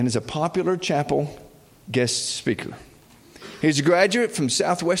and is a popular chapel guest speaker. He's a graduate from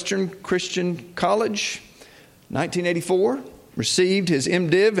Southwestern Christian College, 1984, received his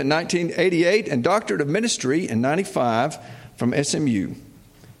MDiv in 1988 and Doctorate of Ministry in 95 from SMU.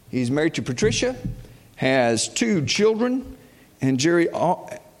 He's married to Patricia, has 2 children, and Jerry,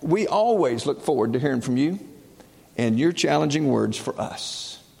 we always look forward to hearing from you and your challenging words for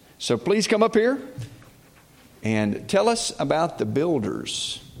us. So please come up here and tell us about the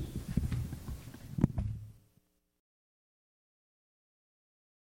Builders.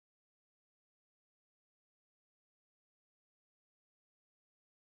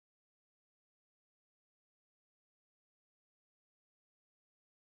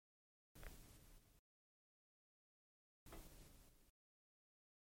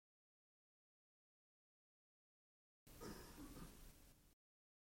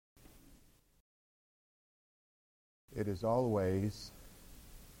 It is always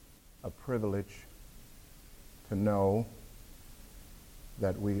a privilege to know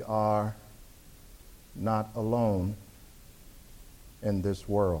that we are not alone in this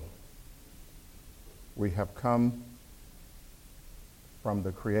world. We have come from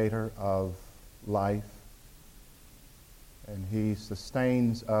the Creator of life, and He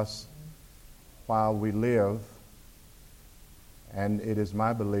sustains us while we live, and it is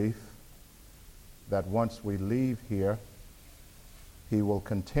my belief that once we leave here, He will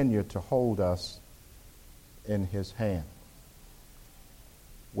continue to hold us in His hand.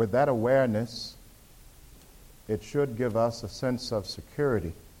 With that awareness, it should give us a sense of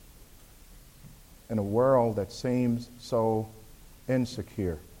security in a world that seems so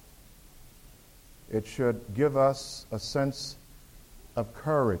insecure. It should give us a sense of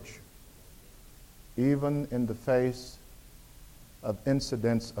courage, even in the face of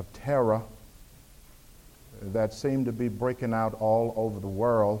incidents of terror that seem to be breaking out all over the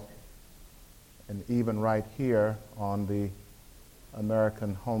world, and even right here on the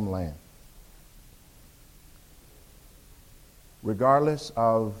American homeland. Regardless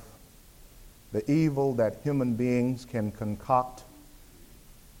of the evil that human beings can concoct,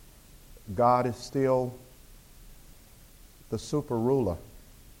 God is still the super ruler,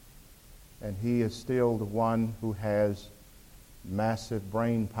 and He is still the one who has massive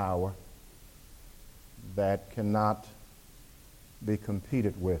brain power that cannot be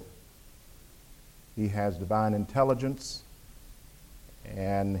competed with. He has divine intelligence,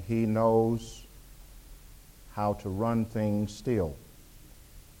 and He knows how to run things still.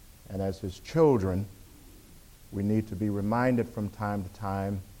 And as His children, we need to be reminded from time to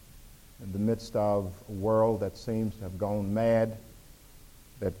time, in the midst of a world that seems to have gone mad,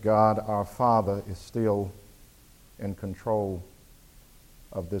 that God our Father is still in control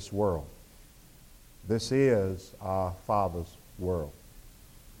of this world. This is our Father's world,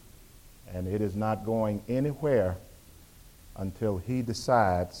 and it is not going anywhere until He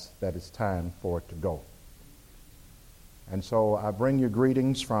decides that it's time for it to go. And so I bring you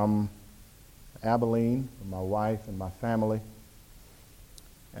greetings from Abilene, from my wife and my family,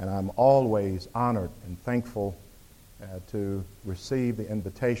 and I'm always honored and thankful to receive the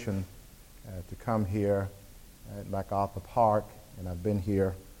invitation to come here at MacArthur Park, and I've been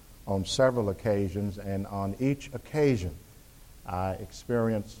here on several occasions, and on each occasion I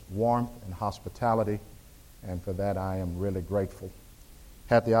experienced warmth and hospitality, and for that I am really grateful.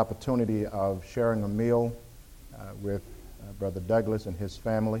 Had the opportunity of sharing a meal with Brother Douglas and his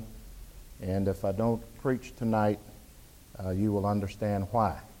family, and if I don't preach tonight, you will understand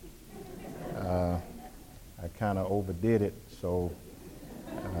why. I kind of overdid it, so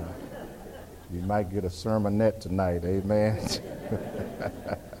you might get a sermonette tonight, amen?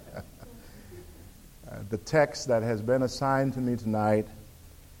 The text that has been assigned to me tonight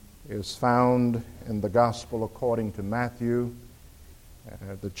is found in the Gospel according to Matthew.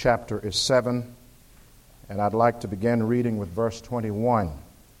 The chapter is 7, and I'd like to begin reading with verse 21.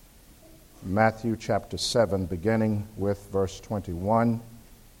 Matthew chapter 7, beginning with verse 21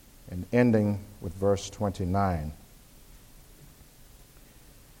 and ending with verse 29.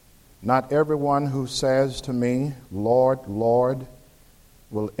 Not everyone who says to me, Lord, Lord,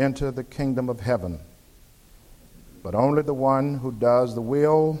 will enter the kingdom of heaven, but only the one who does the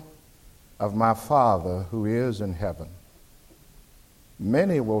will of my Father who is in heaven.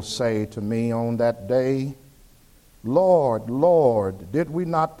 Many will say to me on that day, Lord, Lord, did we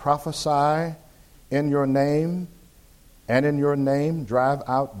not prophesy in your name, and in your name drive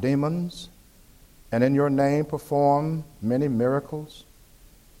out demons, and in your name perform many miracles?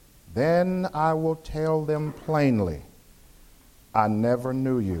 Then I will tell them plainly, I never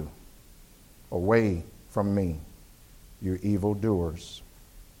knew you. Away from me, you evildoers.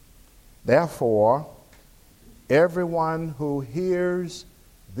 Therefore, everyone who hears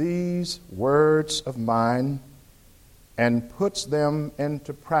these words of mine and puts them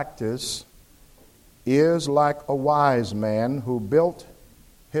into practice is like a wise man who built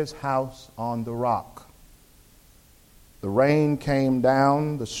his house on the rock. The rain came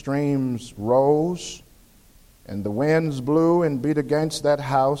down, the streams rose, and the winds blew and beat against that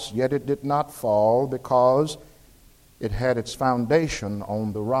house, yet it did not fall because it had its foundation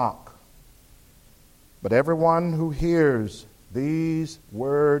on the rock. But everyone who hears these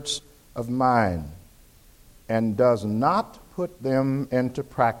words of mine and does not put them into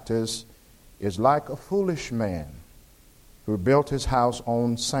practice is like a foolish man who built his house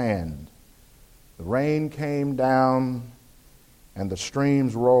on sand. The rain came down, and the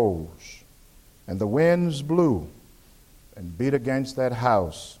streams rose, and the winds blew and beat against that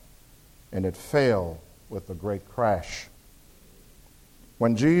house, and it fell with a great crash.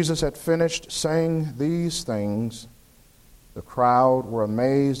 When Jesus had finished saying these things, the crowd were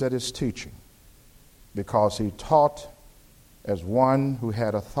amazed at his teaching, because he taught as one who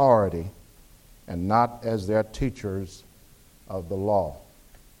had authority and not as their teachers of the law.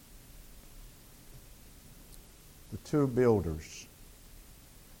 The two builders.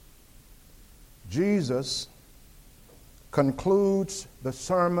 Jesus concludes the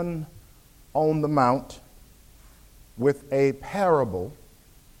Sermon on the Mount with a parable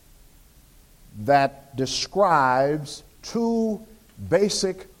that describes two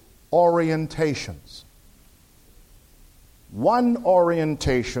basic orientations. One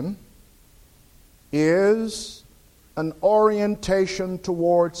orientation is an orientation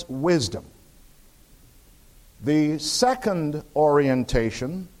towards wisdom. The second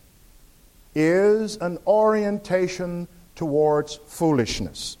orientation is an orientation towards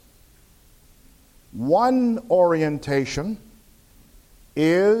foolishness. One orientation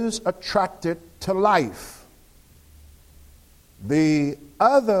is attracted to life. The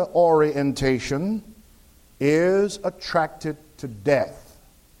other orientation is attracted to death.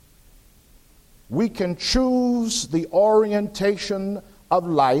 We can choose the orientation of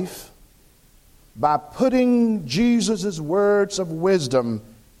life by putting Jesus' words of wisdom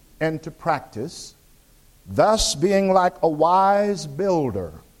into practice, thus being like a wise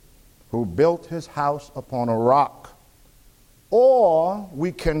builder who built his house upon a rock. Or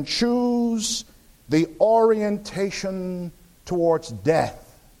we can choose the orientation towards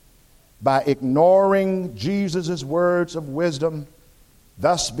death by ignoring Jesus' words of wisdom,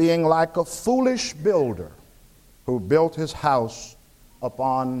 thus being like a foolish builder who built his house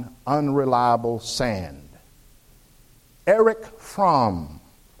upon unreliable sand. Erich Fromm,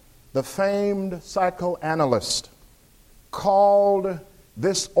 the famed psychoanalyst, called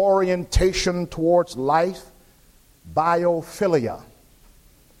this orientation towards life biophilia.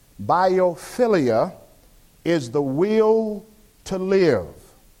 Biophilia is the will to live.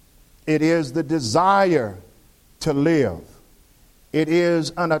 It is the desire to live. It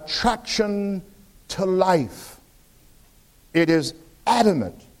is an attraction to life. It is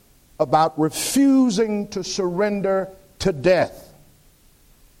adamant about refusing to surrender to death.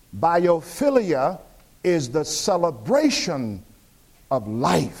 Biophilia is the celebration of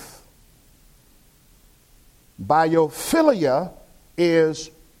life. Biophilia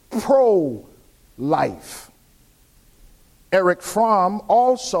is pro-life. Erich Fromm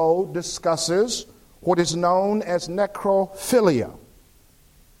also discusses what is known as necrophilia.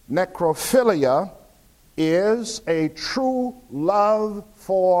 Necrophilia is a true love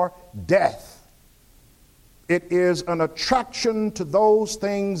for death. It is an attraction to those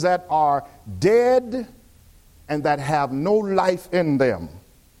things that are dead and that have no life in them.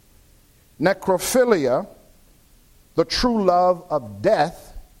 Necrophilia, the true love of death,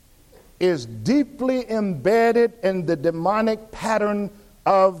 is deeply embedded in the demonic pattern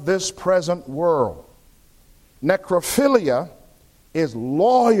of this present world. Necrophilia is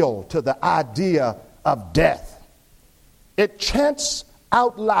loyal to the idea of death. It chants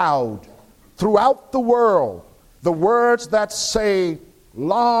out loud throughout the world the words that say,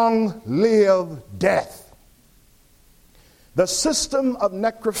 "Long live death." The system of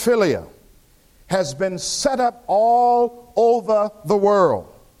necrophilia has been set up all over the world.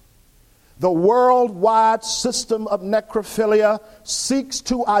 The worldwide system of necrophilia seeks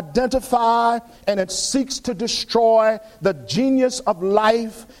to identify and it seeks to destroy the genius of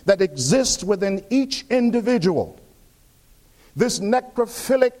life that exists within each individual. This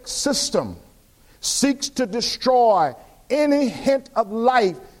necrophilic system seeks to destroy any hint of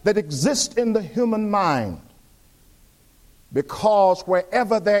life that exists in the human mind. Because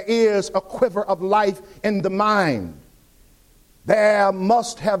wherever there is a quiver of life in the mind, there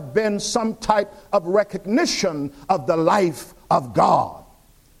must have been some type of recognition of the life of God.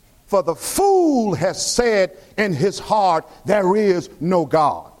 For the fool has said in his heart, there is no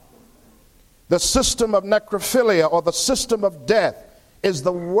God. The system of necrophilia, or the system of death, is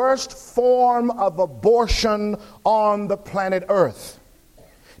the worst form of abortion on the planet Earth.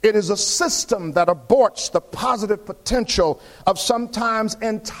 It is a system that aborts the positive potential of sometimes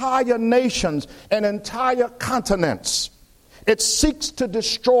entire nations and entire continents. It seeks to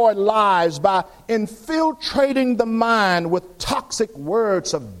destroy lives by infiltrating the mind with toxic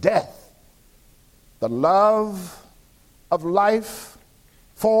words of death. The love of life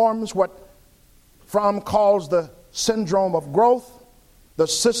forms what Fromm calls the syndrome of growth. The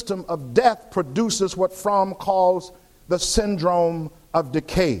system of death produces what Fromm calls the syndrome of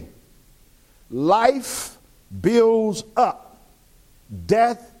decay. Life builds up,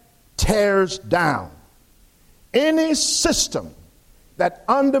 death tears down. Any system that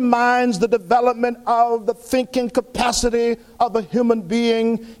undermines the development of the thinking capacity of a human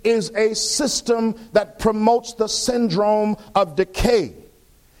being is a system that promotes the syndrome of decay.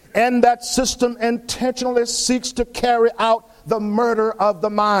 And that system intentionally seeks to carry out the murder of the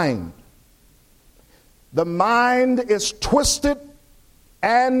mind. The mind is twisted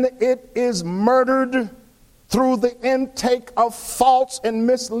and it is murdered through the intake of false and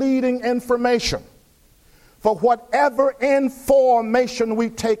misleading information. For whatever information we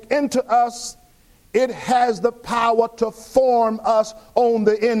take into us, it has the power to form us on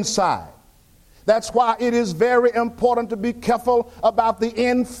the inside. That's why it is very important to be careful about the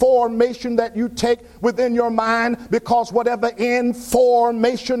information that you take within your mind, because whatever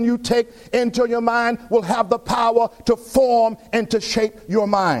information you take into your mind will have the power to form and to shape your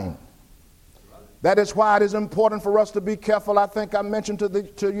mind. That is why it is important for us to be careful. I think I mentioned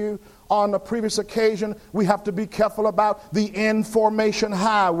to you on a previous occasion, we have to be careful about the information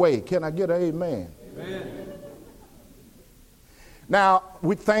highway. Can I get an amen? Amen. Now,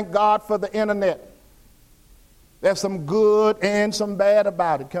 we thank God for the internet. There's some good and some bad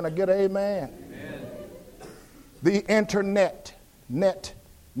about it. Can I get an amen? Amen. The internet, net.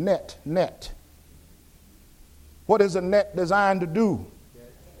 What is a net designed to do?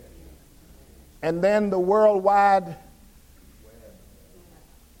 And then the worldwide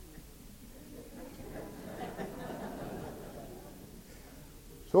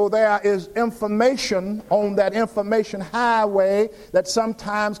So there is information on that information highway that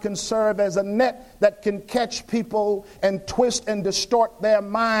sometimes can serve as a net that can catch people and twist and distort their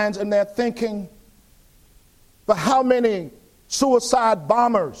minds and their thinking. But how many suicide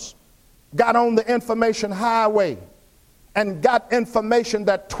bombers got on the information highway and got information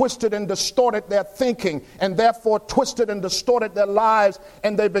that twisted and distorted their thinking and therefore twisted and distorted their lives,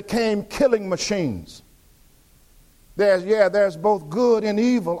 and they became killing machines? There's both good and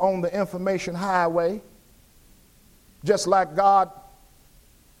evil on the information highway. Just like God,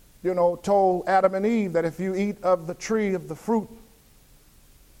 told Adam and Eve that if you eat of the tree of the fruit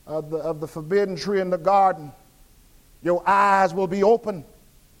of the forbidden tree in the garden, your eyes will be open,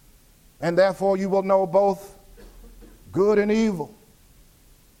 and therefore you will know both good and evil.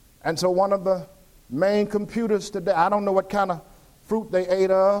 And so one of the main computers today, I don't know what kind of fruit they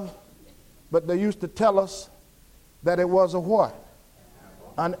ate of, but they used to tell us that it was a what?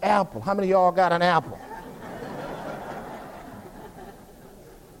 An apple. How many of y'all got an apple?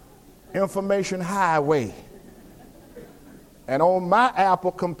 Information highway. And on my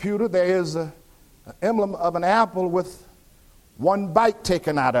Apple computer, there is an emblem of an apple with one bite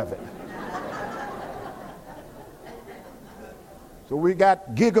taken out of it. So we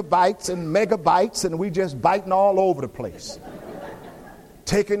got gigabytes and megabytes, and we just biting all over the place.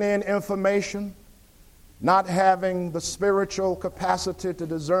 Taking in information, not having the spiritual capacity to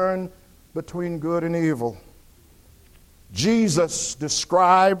discern between good and evil. Jesus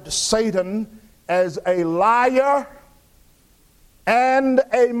described Satan as a liar and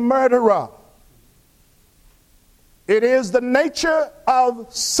a murderer. It is the nature of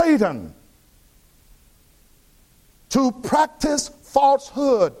Satan to practice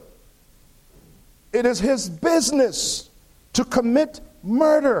falsehood. It is his business to commit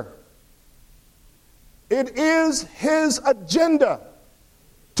murder. It is his agenda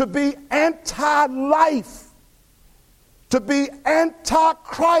to be anti-life, to be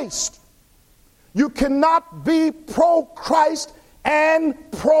anti-Christ. You cannot be pro-Christ and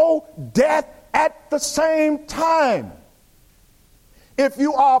pro-death at the same time. If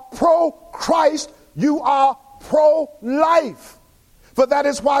you are pro-Christ, you are pro-life. For that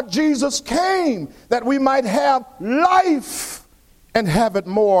is why Jesus came, that we might have life and have it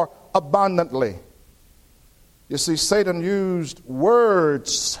more abundantly. You see, Satan used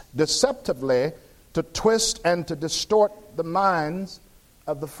words deceptively to twist and to distort the minds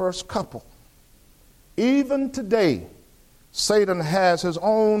of the first couple. Even today, Satan has his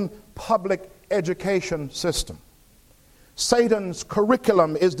own public education system. Satan's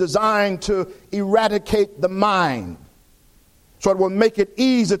curriculum is designed to eradicate the mind, so it will make it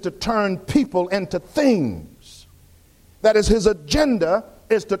easy to turn people into things. That is, his agenda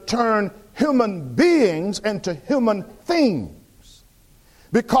is to turn human beings into human things,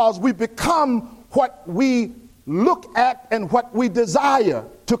 because we become what we look at and what we desire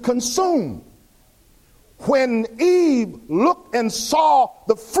to consume. When Eve looked and saw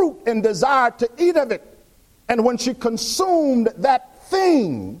the fruit and desired to eat of it, and when she consumed that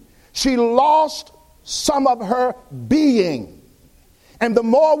thing, she lost some of her being. And the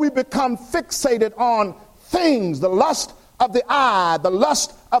more we become fixated on things, the lust of the eye, the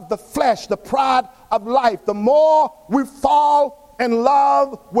lust of the flesh, the pride of life, the more we fall in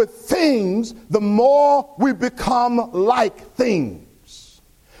love with things, the more we become like things.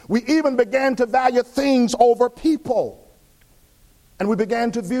 We even began to value things over people. And we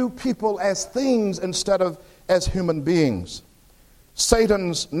began to view people as things instead of as human beings.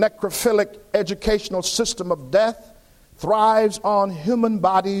 Satan's necrophilic educational system of death thrives on human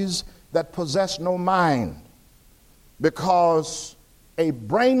bodies that possess no mind, because a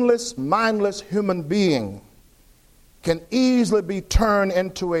brainless, mindless human being can easily be turned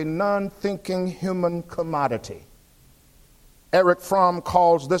into a non-thinking human commodity. Erich Fromm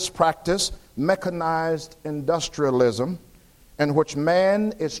calls this practice mechanized industrialism, in which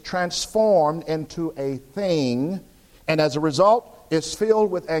man is transformed into a thing, and as a result is filled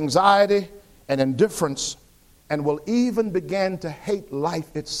with anxiety and indifference, and will even begin to hate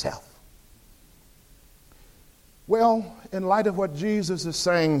life itself. Well, in light of what Jesus is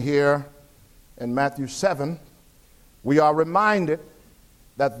saying here in Matthew 7, we are reminded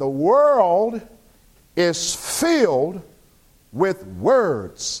that the world is filled with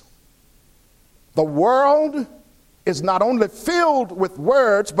words. The world is not only filled with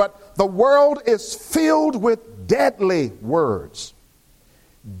words, but the world is filled with deadly words.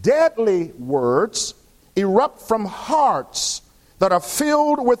 Deadly words erupt from hearts that are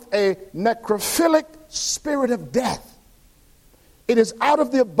filled with a necrophilic spirit of death. It is out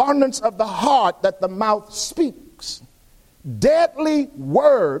of the abundance of the heart that the mouth speaks. Deadly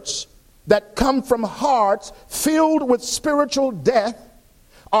words that come from hearts filled with spiritual death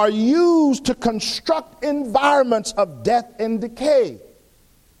are used to construct environments of death and decay.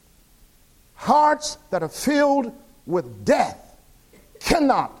 Hearts that are filled with death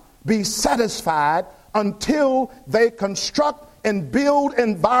cannot be satisfied until they construct and build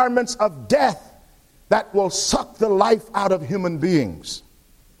environments of death that will suck the life out of human beings.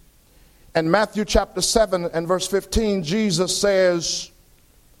 In Matthew chapter 7 and verse 15, Jesus says,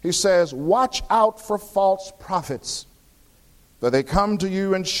 "Watch out for false prophets, for they come to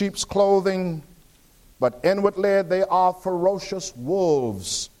you in sheep's clothing, but inwardly they are ferocious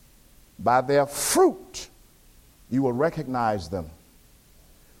wolves. By their fruit you will recognize them."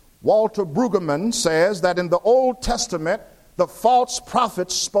 Walter Brueggemann says that in the Old Testament, the false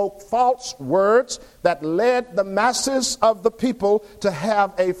prophets spoke false words that led the masses of the people to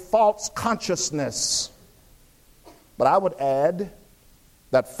have a false consciousness. But I would add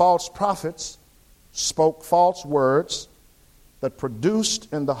that false prophets spoke false words that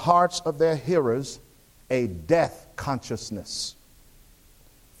produced in the hearts of their hearers a death consciousness.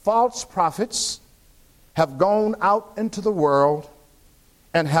 False prophets have gone out into the world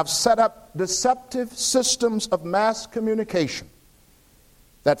and have set up deceptive systems of mass communication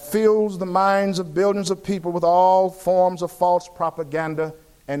that fills the minds of billions of people with all forms of false propaganda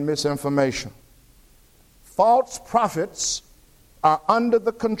and misinformation. False prophets are under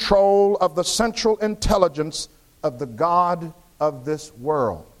the control of the central intelligence of the God of this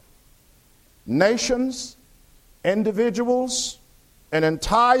world. Nations, individuals, and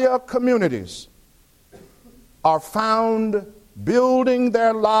entire communities are found building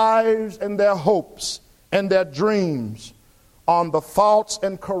their lives and their hopes and their dreams on the false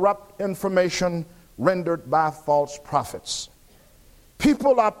and corrupt information rendered by false prophets.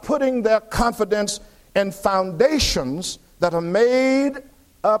 People are putting their confidence in foundations that are made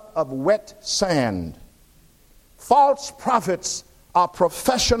up of wet sand. False prophets are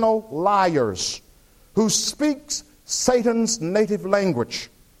professional liars who speak Satan's native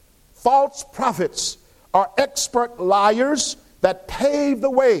language. False prophets are expert liars that pave the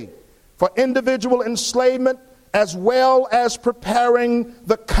way for individual enslavement as well as preparing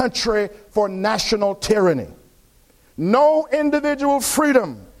the country for national tyranny. No individual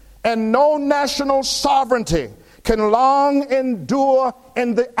freedom and no national sovereignty can long endure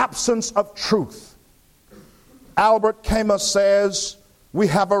in the absence of truth. Albert Camus says, we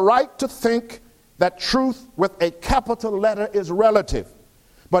have a right to think that truth with a capital letter is relative,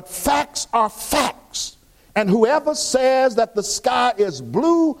 but facts are facts. And whoever says that the sky is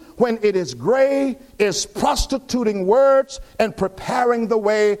blue when it is gray is prostituting words and preparing the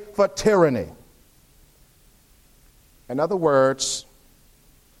way for tyranny. In other words,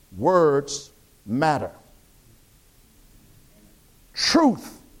 words matter.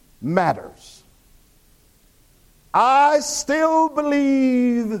 Truth matters. I still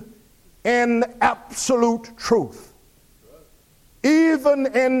believe in absolute truth. Even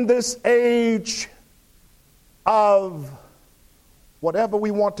in this age of whatever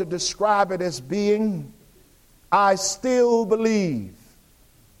we want to describe it as being, I still believe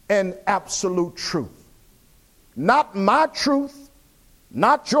in absolute truth. Not my truth,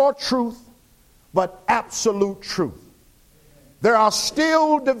 not your truth, but absolute truth. There are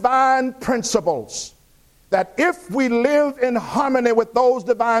still divine principles that if we live in harmony with those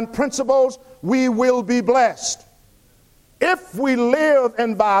divine principles, we will be blessed. If we live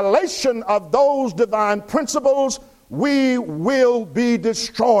in violation of those divine principles, we will be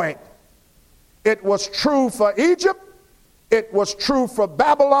destroyed. It was true for Egypt. It was true for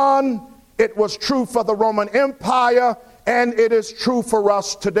Babylon. It was true for the Roman Empire. And it is true for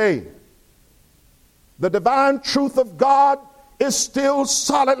us today. The divine truth of God is still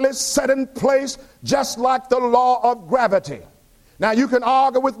solidly set in place, just like the law of gravity. Now, you can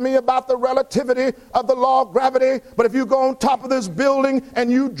argue with me about the relativity of the law of gravity, but if you go on top of this building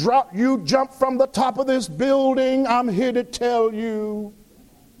and you jump from the top of this building, I'm here to tell you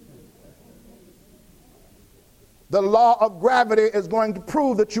the law of gravity is going to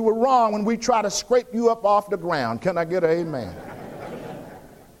prove that you were wrong when we try to scrape you up off the ground. Can I get an amen?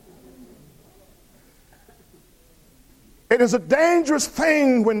 It is a dangerous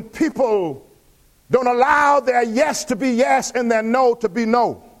thing when people don't allow their yes to be yes and their no to be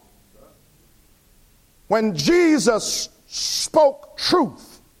no. When Jesus spoke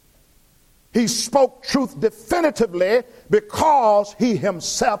truth, he spoke truth definitively because he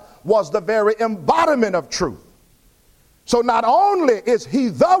himself was the very embodiment of truth. So not only is he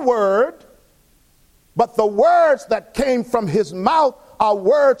the word, but the words that came from his mouth are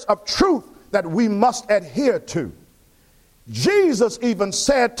words of truth that we must adhere to. Jesus even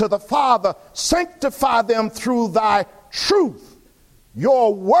said to the Father, sanctify them through thy truth.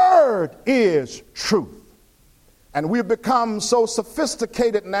 Your word is truth. And we've become so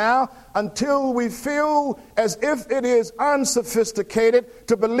sophisticated now until we feel as if it is unsophisticated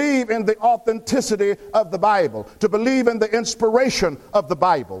to believe in the authenticity of the Bible, to believe in the inspiration of the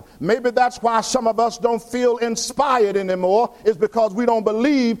Bible. Maybe that's why some of us don't feel inspired anymore, is because we don't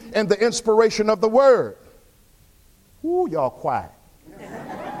believe in the inspiration of the word. Ooh, y'all quiet.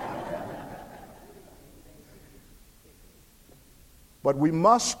 But we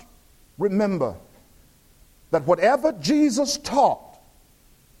must remember that whatever Jesus taught,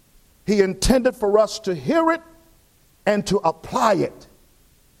 he intended for us to hear it and to apply it.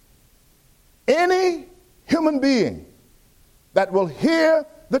 Any human being that will hear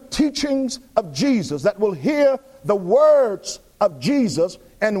the teachings of Jesus, that will hear the words of Jesus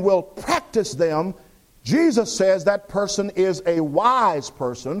and will practice them, Jesus says that person is a wise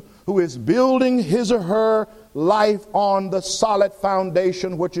person who is building his or her life on the solid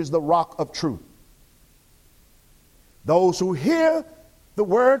foundation, which is the rock of truth. Those who hear the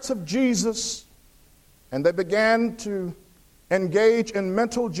words of Jesus and they began to engage in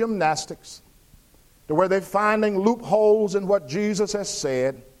mental gymnastics to where they're finding loopholes in what Jesus has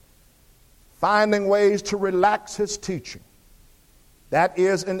said, finding ways to relax his teaching. That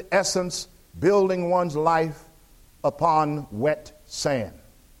is, in essence, building one's life upon wet sand.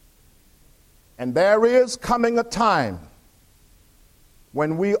 And there is coming a time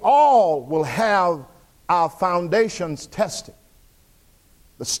when we all will have our foundations tested.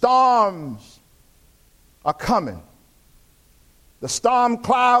 The storms are coming. The storm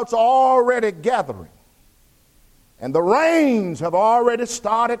clouds are already gathering. And the rains have already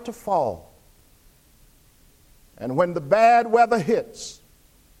started to fall. And when the bad weather hits,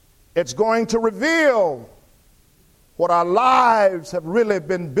 it's going to reveal what our lives have really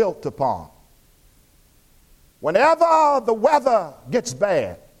been built upon. Whenever the weather gets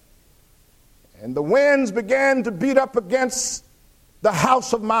bad and the winds begin to beat up against the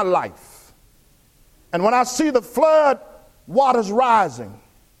house of my life, and when I see the flood waters rising,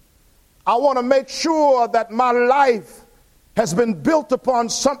 I want to make sure that my life has been built upon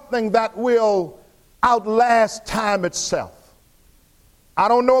something that will outlast time itself. I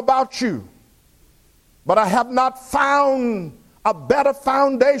don't know about you, but I have not found a better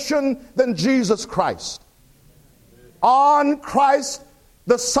foundation than Jesus Christ. On Christ,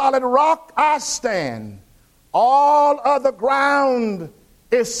 the solid rock, I stand. All other ground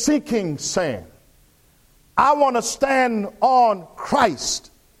is sinking sand. I want to stand on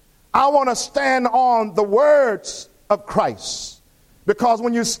Christ. I want to stand on the words of Christ. Because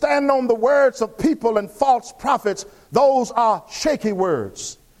when you stand on the words of people and false prophets, those are shaky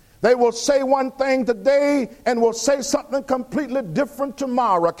words. They will say one thing today and will say something completely different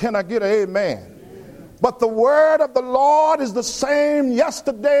tomorrow. Can I get an amen? But the word of the Lord is the same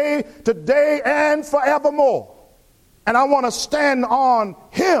yesterday, today, and forevermore. And I want to stand on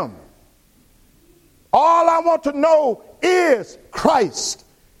him. All I want to know is Christ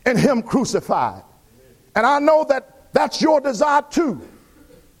and him crucified. And I know that that's your desire too.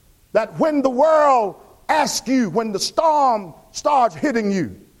 That when the world asks you, when the storm starts hitting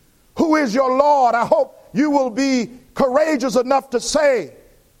you, who is your Lord? I hope you will be courageous enough to say,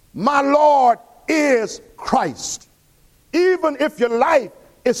 my Lord is Christ. Even if your life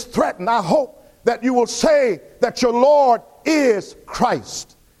is threatened, I hope that you will say that your Lord is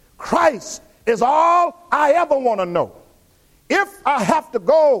Christ. Christ is all I ever want to know. If I have to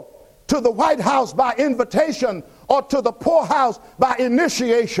go to the White House by invitation or to the poorhouse by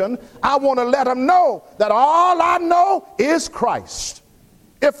initiation, I want to let them know that all I know is Christ.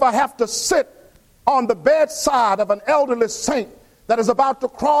 If I have to sit on the bedside of an elderly saint that is about to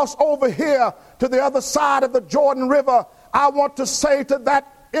cross over here to the other side of the Jordan River, I want to say to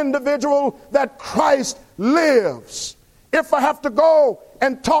that individual that Christ lives. If I have to go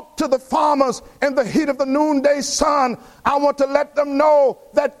and talk to the farmers in the heat of the noonday sun, I want to let them know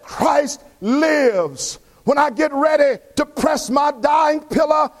that Christ lives. When I get ready to press my dying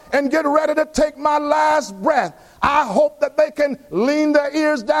pillar and get ready to take my last breath, I hope that they can lean their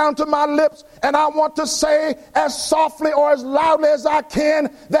ears down to my lips, and I want to say as softly or as loudly as I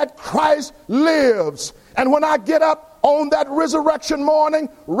can that Christ lives. And when I get up on that resurrection morning,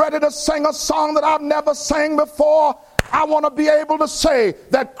 ready to sing a song that I've never sang before, I want to be able to say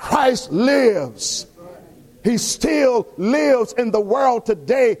that Christ lives. He still lives in the world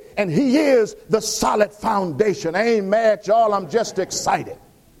today, and he is the solid foundation. I ain't mad, y'all. I'm just excited.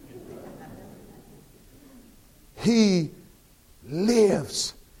 He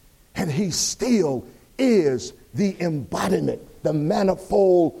lives, and he still is the embodiment, the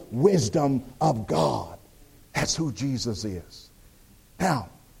manifold wisdom of God. That's who Jesus is. Now,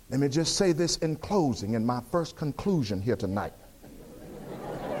 let me just say this in closing, in my first conclusion here tonight.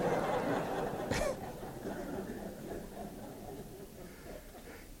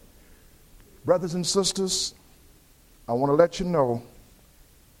 Brothers and sisters, I want to let you know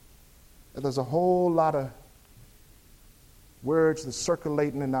that there's a whole lot of words that's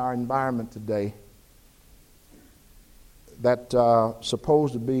circulating in our environment today that are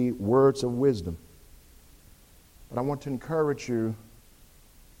supposed to be words of wisdom. But I want to encourage you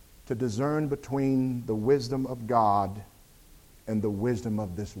to discern between the wisdom of God and the wisdom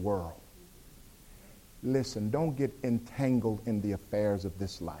of this world. Listen, don't get entangled in the affairs of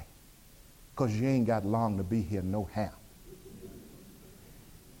this life, because you ain't got long to be here no how.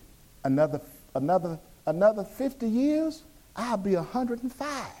 Another 50 years, I'll be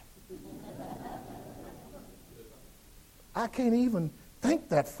 105. I can't even think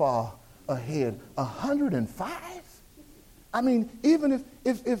that far ahead. 105? I mean, even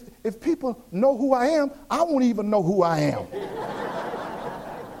if people know who I am, I won't even know who I am.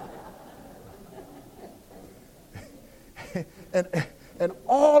 And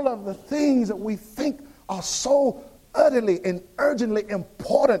all of the things that we think are so utterly and urgently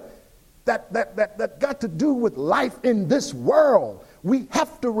important that got to do with life in this world, we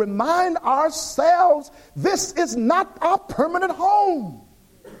have to remind ourselves this is not our permanent home.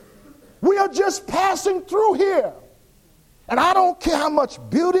 We are just passing through here. And I don't care how much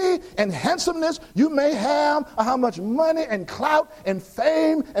beauty and handsomeness you may have, or how much money and clout and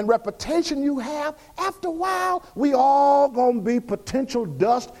fame and reputation you have. After a while, we all going to be potential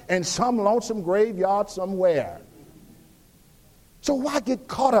dust in some lonesome graveyard somewhere. So why get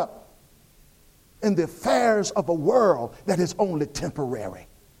caught up in the affairs of a world that is only temporary?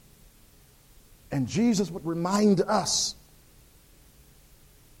 And Jesus would remind us,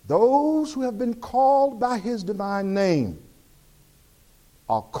 those who have been called by his divine name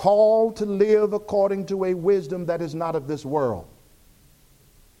are called to live according to a wisdom that is not of this world.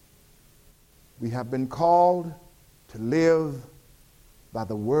 We have been called to live by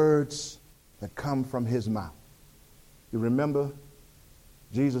the words that come from his mouth. You remember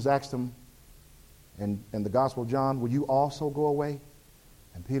Jesus asked him in the Gospel of John, will you also go away?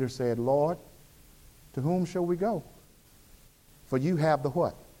 And Peter said, Lord, To whom shall we go? For you have the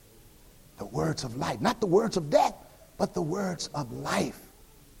what? The words of life. Not the words of death, but the words of life.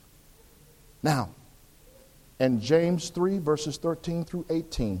 Now, in James 3, verses 13 through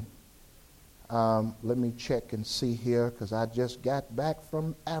 18, let me check and see here, because I just got back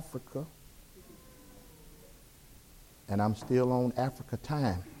from Africa. And I'm still on Africa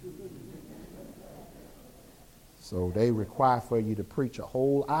time. So they require for you to preach a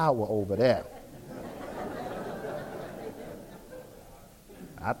whole hour over there.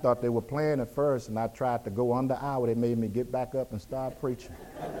 I thought they were playing at first, and I tried to go under hour. They made me get back up and start preaching.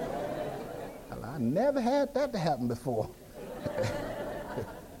 I never had that to happen before.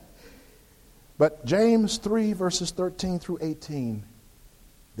 But James 3, verses 13 through 18,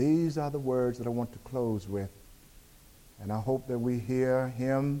 these are the words that I want to close with. And I hope that we hear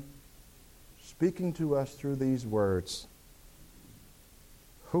him speaking to us through these words.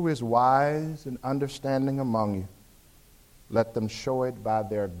 Who is wise and understanding among you? Let them show it by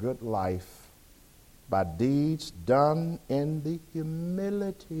their good life, by deeds done in the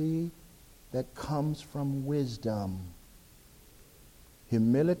humility that comes from wisdom.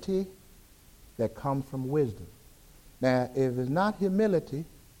 Humility that comes from wisdom. Now, if it's not humility,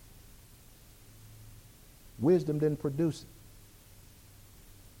 wisdom didn't produce it.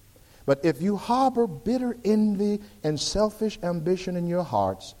 But if you harbor bitter envy and selfish ambition in your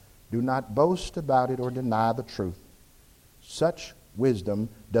hearts, do not boast about it or deny the truth. Such wisdom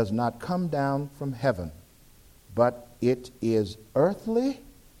does not come down from heaven, but it is earthly,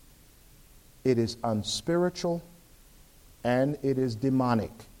 it is unspiritual, and it is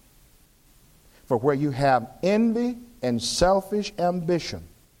demonic. For where you have envy and selfish ambition,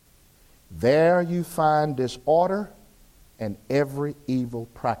 there you find disorder and every evil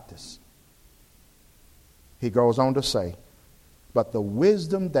practice. He goes on to say, but the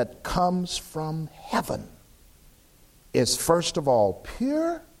wisdom that comes from heaven is first of all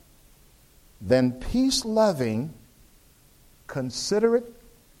pure, then peace-loving, considerate,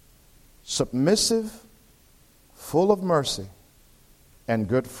 submissive, full of mercy and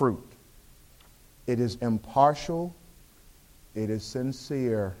good fruit. It is impartial, it is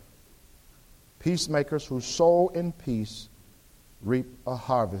sincere. Peacemakers who sow in peace reap a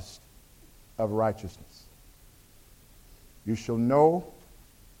harvest of righteousness. You shall know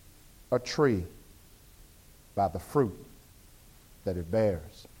a tree by the fruit that it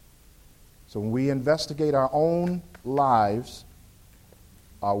bears. So when we investigate our own lives,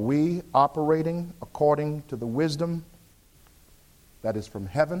 are we operating according to the wisdom that is from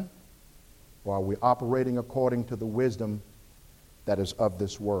heaven, or are we operating according to the wisdom that is of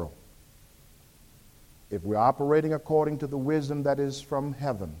this world? If we're operating according to the wisdom that is from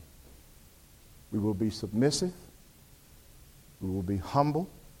heaven, we will be submissive, we will be humble,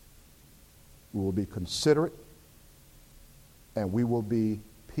 we will be considerate, and we will be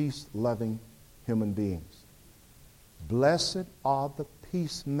peace-loving human beings. Blessed are the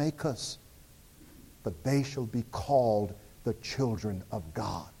peacemakers, for they shall be called the children of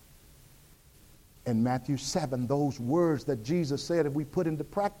God. In Matthew 7, those words that Jesus said, if we put into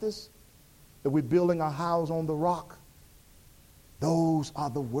practice, that we're building our house on the rock, those are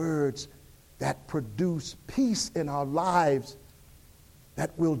the words that produce peace in our lives,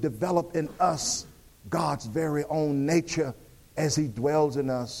 that will develop in us God's very own nature as he dwells in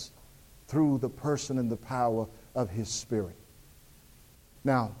us through the person and the power of his Spirit.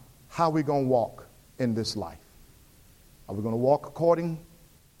 Now, how are we going to walk in this life? Are we going to walk according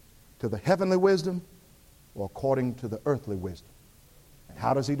to the heavenly wisdom or according to the earthly wisdom? And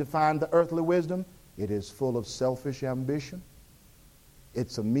how does he define the earthly wisdom? It is full of selfish ambition.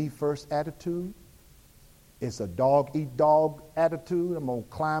 It's a me-first attitude. It's a dog-eat-dog attitude. I'm going to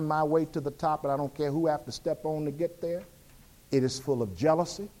climb my way to the top, and I don't care who I have to step on to get there. It is full of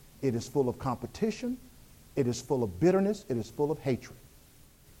jealousy. It is full of competition. It is full of bitterness. It is full of hatred.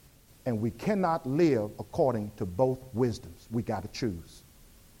 And we cannot live according to both wisdoms. We got to choose.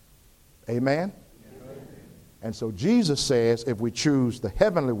 Amen? Amen? And so Jesus says if we choose the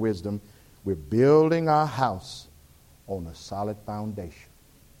heavenly wisdom, we're building our house on a solid foundation.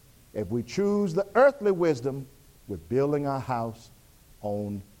 If we choose the earthly wisdom, we're building our house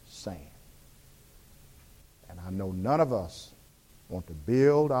on sand. And I know none of us want to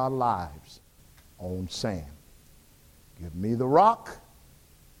build our lives on sand. Give me the rock,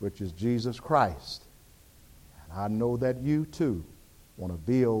 which is Jesus Christ. And I know that you too want to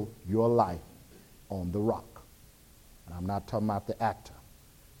build your life on the rock. And I'm not talking about the actor.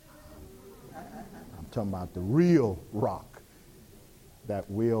 I'm talking about the real rock that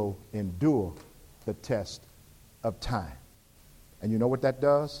will endure the test of time. And you know what that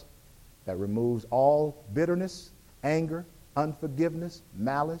does? that removes all bitterness, anger, unforgiveness,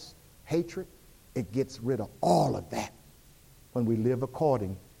 malice, hatred. It gets rid of all of that when we live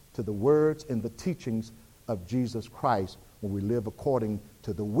according to the words and the teachings of Jesus Christ, when we live according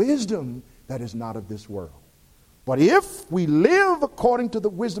to the wisdom that is not of this world. But if we live according to the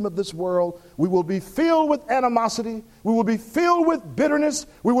wisdom of this world, we will be filled with animosity, we will be filled with bitterness,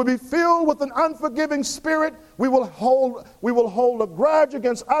 we will be filled with an unforgiving spirit, we will hold a grudge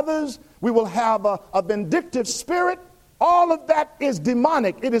against others, we will have a vindictive spirit. All of that is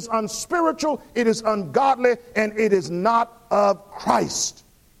demonic, it is unspiritual, it is ungodly, and it is not of Christ.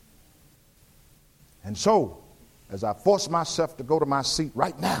 And so, as I force myself to go to my seat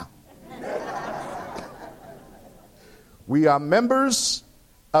right now, we are members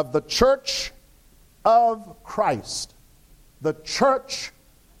of the Church of Christ. The Church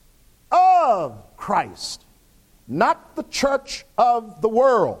of Christ. Not the church of the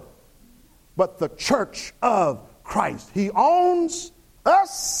world, but the Church of Christ. He owns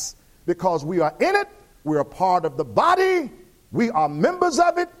us because we are in it. We are part of the body. We are members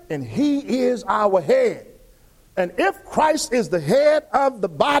of it, and He is our head. And if Christ is the head of the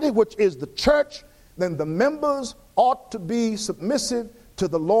body, which is the church, then the members ought to be submissive to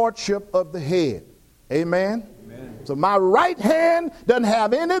the lordship of the head. Amen? Amen. So my right hand doesn't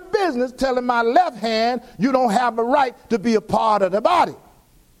have any business telling my left hand, you don't have a right to be a part of the body.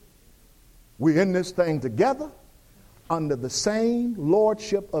 We're in this thing together under the same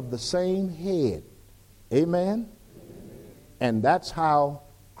lordship of the same head. Amen? And that's how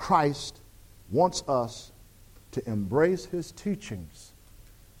Christ wants us to embrace His teachings,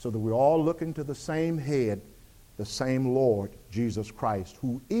 so that we're all looking to the same head, the same Lord, Jesus Christ,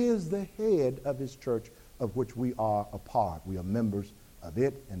 who is the head of His church, of which we are a part. We are members of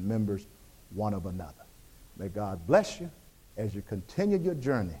it and members one of another. May God bless you as you continue your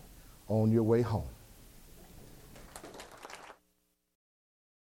journey on your way home.